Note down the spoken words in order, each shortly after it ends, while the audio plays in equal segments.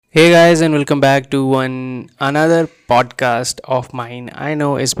Hey guys, and welcome back to one another podcast of mine. I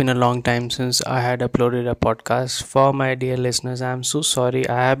know it's been a long time since I had uploaded a podcast. For my dear listeners, I'm so sorry.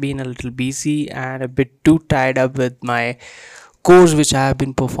 I have been a little busy and a bit too tied up with my course, which I have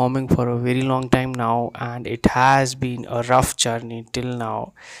been performing for a very long time now, and it has been a rough journey till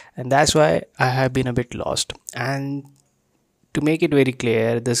now, and that's why I have been a bit lost. And to make it very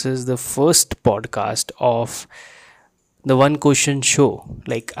clear, this is the first podcast of the one question show.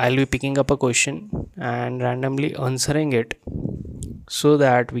 Like, I'll be picking up a question and randomly answering it so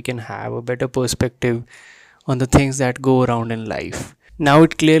that we can have a better perspective on the things that go around in life. Now,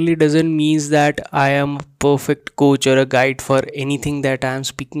 it clearly doesn't mean that I am a perfect coach or a guide for anything that I am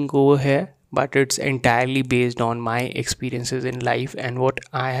speaking over here, but it's entirely based on my experiences in life and what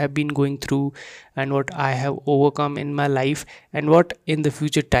I have been going through and what I have overcome in my life and what in the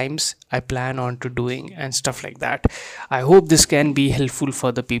future times I plan on to doing and stuff like that. I hope this can be helpful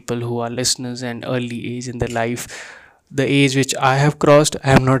for the people who are listeners and early age in their life, the age which I have crossed.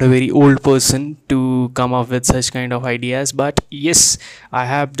 I am not a very old person to come up with such kind of ideas, but yes, I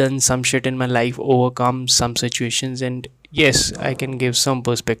have done some shit in my life, overcome some situations, and yes, I can give some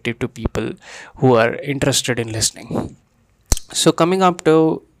perspective to people who are interested in listening. So, coming up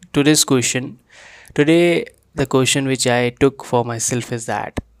to this question, today the question which I took for myself is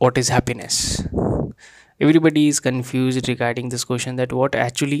that what is happiness? Everybody is confused regarding this question, that what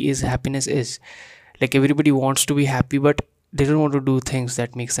actually is happiness is. Like, everybody wants to be happy, but they don't want to do things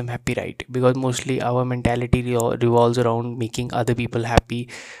that makes them happy, right? Because mostly our mentality revolves around making other people happy,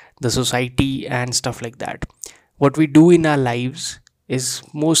 the society and stuff like that. What we do in our lives is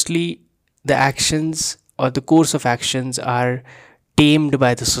mostly the actions or the course of actions are tamed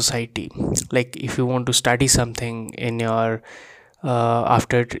by the society. Like, if you want to study something in your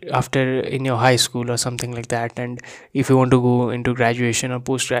after in your high school or something like that, and if you want to go into graduation or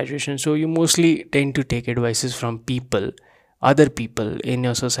post graduation, so you mostly tend to take advices from people, other people in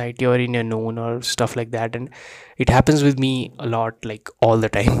your society or in your known or stuff like that. And it happens with me a lot, like all the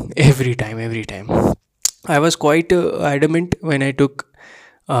time, every time. I was quite adamant when I took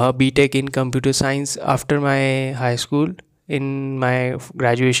BTech in computer science after my high school in my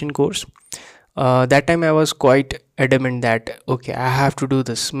graduation course. That time I was quite adamant that okay, I have to do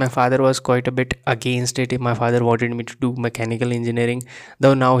this. My father was quite a bit against it. My father wanted me to do mechanical engineering,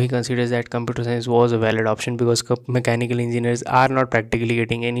 though now he considers that computer science was a valid option because mechanical engineers are not practically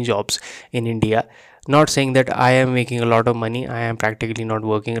getting any jobs in India. Not saying that I am making a lot of money. I am practically not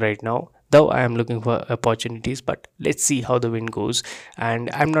working right now, though I am looking for opportunities. But let's see how the wind goes. And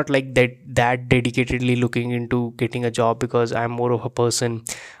I'm not like that dedicatedly looking into getting a job, because I'm more of a person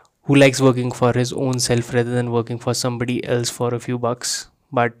who likes working for his own self rather than working for somebody else for a few bucks.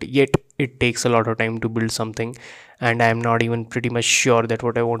 But yet it takes a lot of time to build something, and I'm not even pretty much sure that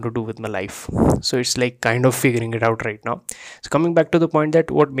what I want to do with my life. So it's like kind of figuring it out right now. So coming back to the point,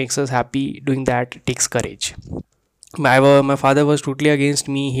 that what makes us happy, doing that takes courage. My father was totally against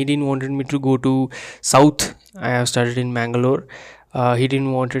me. He didn't wanted me to go to south. I have studied in Mangalore. He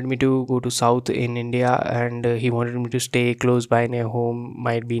didn't wanted me to go to south in India, and he wanted me to stay close by near home,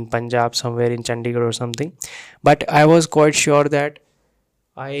 might be in Punjab, somewhere in Chandigarh or something. But I was quite sure that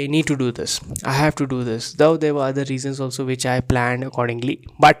I need to do this. I have to do this. Though there were other reasons also which I planned accordingly.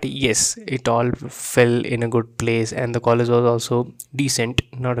 But yes, it all fell in a good place, and the college was also decent,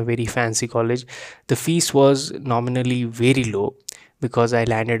 not a very fancy college. The fees was nominally very low because I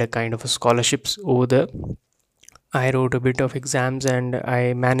landed a kind of a scholarships over there. I wrote a bit of exams and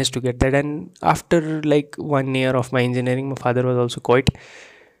I managed to get that. And after like 1 year of my engineering, my father was also quite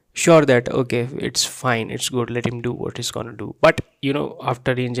sure that okay, it's fine, it's good, let him do what he's gonna do. But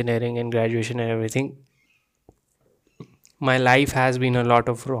after the engineering and graduation and everything, my life has been a lot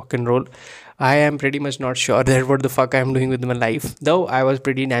of rock and roll. I am pretty much not sure that what the fuck I'm doing with my life, though I was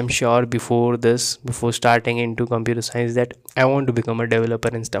pretty damn sure before this, before starting into computer science, that I want to become a developer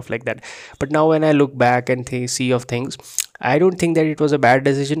and stuff like that. But now when I look back and see of things, I don't think that it was a bad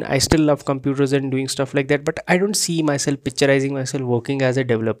decision. I still love computers and doing stuff like that, but I don't see myself picturizing myself working as a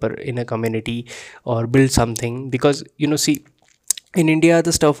developer in a community or build something. Because see, in India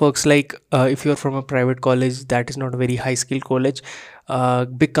the stuff works like, if you're from a private college that is not a very high skill college,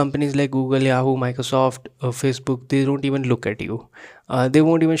 big companies like Google, Yahoo, Microsoft, Facebook, they don't even look at you. They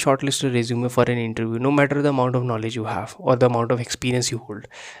won't even shortlist a resume for an interview, no matter the amount of knowledge you have or the amount of experience you hold.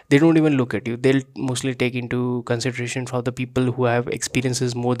 They don't even look at you. They'll mostly take into consideration for the people who have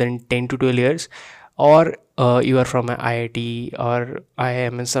experiences more than 10 to 12 years, or you are from an IIT or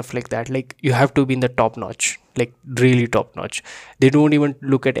IIM and stuff like that. Like you have to be in the top notch, like really top notch. They don't even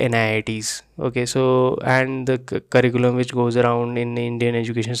look at NIITs. Okay, so and the curriculum which goes around in the Indian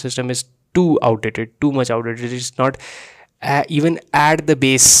education system is too outdated, too much outdated. It's not even at the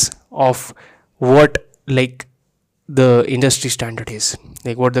base of what like the industry standard is,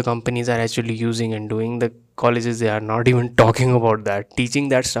 like what the companies are actually using and doing. The colleges, they are not even talking about that. Teaching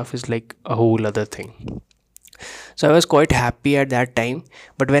that stuff is like a whole other thing. So I was quite happy at that time,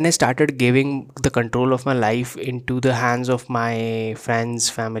 but when I started giving the control of my life into the hands of my friends,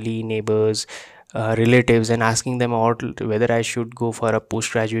 family, neighbors, relatives, and asking them out whether I should go for a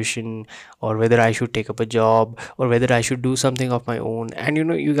post graduation, or whether I should take up a job, or whether I should do something of my own. And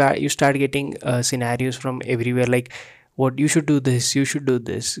you start getting scenarios from everywhere, like what you should do this, you should do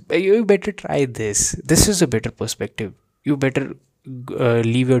this, you better try this is a better perspective, you better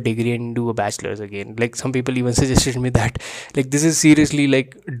leave your degree and do a bachelor's again. Like some people even suggested me that, like, this is seriously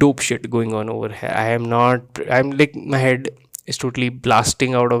like dope shit going on over here. I'm like, my head is totally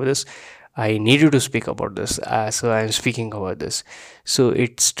blasting out of this. I needed to speak about this, so I'm speaking about this. So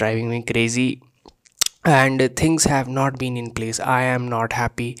it's driving me crazy, and things have not been in place. I am not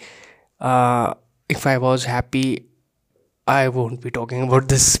happy. If I was happy, I won't be talking about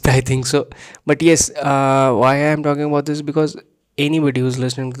this. I think so. But yes, why I am talking about this, because anybody who's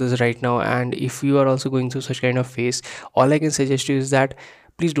listening to this right now, and if you are also going through such kind of phase, all I can suggest you is that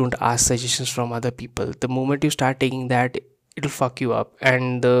please don't ask suggestions from other people. The moment you start taking that, it'll fuck you up.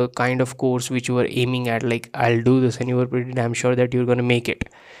 And the kind of course which you were aiming at, like I'll do this, and you were pretty damn sure that you're gonna make it,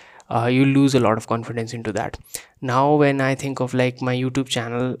 you lose a lot of confidence into that. Now when I think of like my YouTube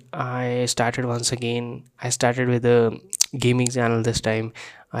channel, I started once again. I started with a gaming channel this time.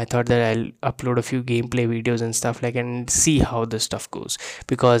 I thought that I'll upload a few gameplay videos and stuff like, and see how this stuff goes,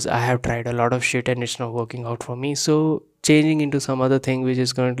 because I have tried a lot of shit and it's not working out for me. So changing into some other thing which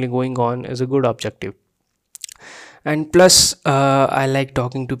is currently going on is a good objective. And plus, I like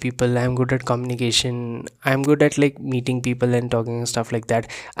talking to people. I'm good at communication. I'm good at like meeting people and talking and stuff like that.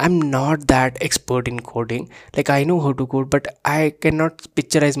 I'm not that expert in coding. Like I know how to code, but I cannot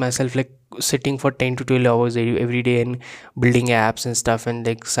picturize myself like sitting for 10 to 12 hours every day and building apps and stuff, and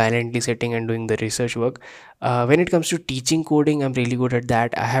like silently sitting and doing the research work. When it comes to teaching coding, I'm really good at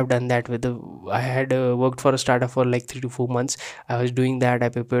that. I have done that with the I had worked for a startup for like 3 to 4 months. I was doing that. I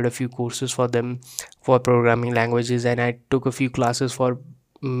prepared a few courses for them for programming languages, and I took a few classes for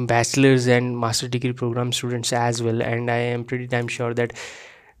bachelor's and master degree program students as well. And I am pretty damn sure that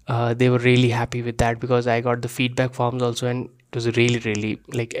they were really happy with that, because I got the feedback forms also, and it was really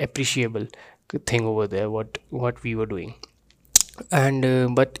like appreciable thing over there what we were doing.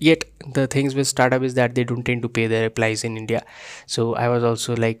 And but yet the things with startup is that they don't tend to pay their employees in India. So I was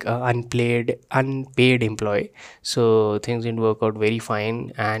also like a unpaid employee, so things didn't work out very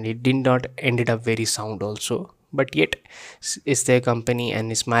fine, and it did not ended up very sound also. But yet it's their company and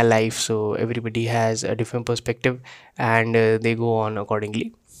it's my life, so everybody has a different perspective, and they go on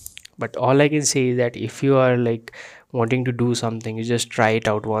accordingly. But all I can say is that if you are like wanting to do something, you just try it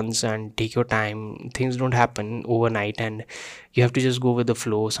out once and take your time. Things don't happen overnight, and you have to just go with the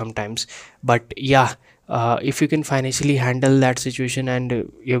flow sometimes. But yeah, if you can financially handle that situation,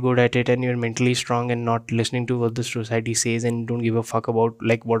 and you're good at it, and you're mentally strong and not listening to what the society says, and don't give a fuck about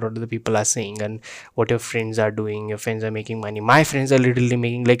like what other people are saying and what your friends are doing. Your friends are making money. My friends are literally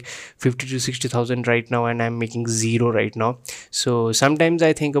making like 50 to 60,000 right now, and I'm making zero right now. So sometimes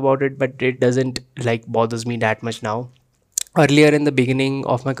I think about it, but it doesn't like bothers me that much now. Earlier in the beginning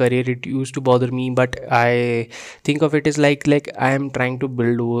of my career, it used to bother me, but I think of it as like I am trying to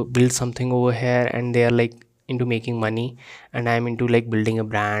build something over here, and they are like into making money, and I'm into like building a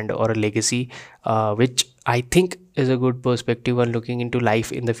brand or a legacy, which I think is a good perspective on looking into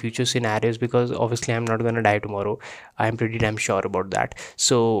life in the future scenarios, because obviously I'm not going to die tomorrow. I'm pretty damn sure about that.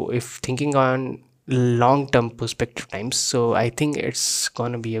 So if thinking on long term perspective times, so I think it's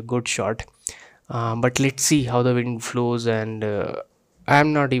gonna be a good shot. But let's see how the wind flows, and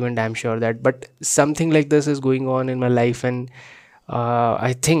I'm not even damn sure that, but something like this is going on in my life, and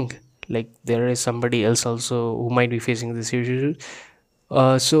I think like there is somebody else also who might be facing this issue.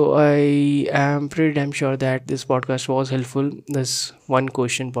 So I am pretty damn sure that this podcast was helpful. This one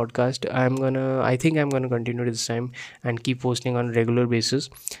question podcast, I think I'm gonna continue this time and keep posting on a regular basis.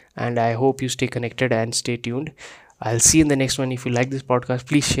 And I hope you stay connected and stay tuned. I'll see you in the next one. If you like this podcast,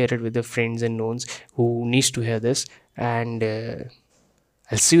 please share it with your friends and knowns who needs to hear this. And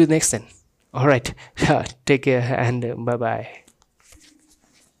I'll see you next then. All right, take care, and bye bye.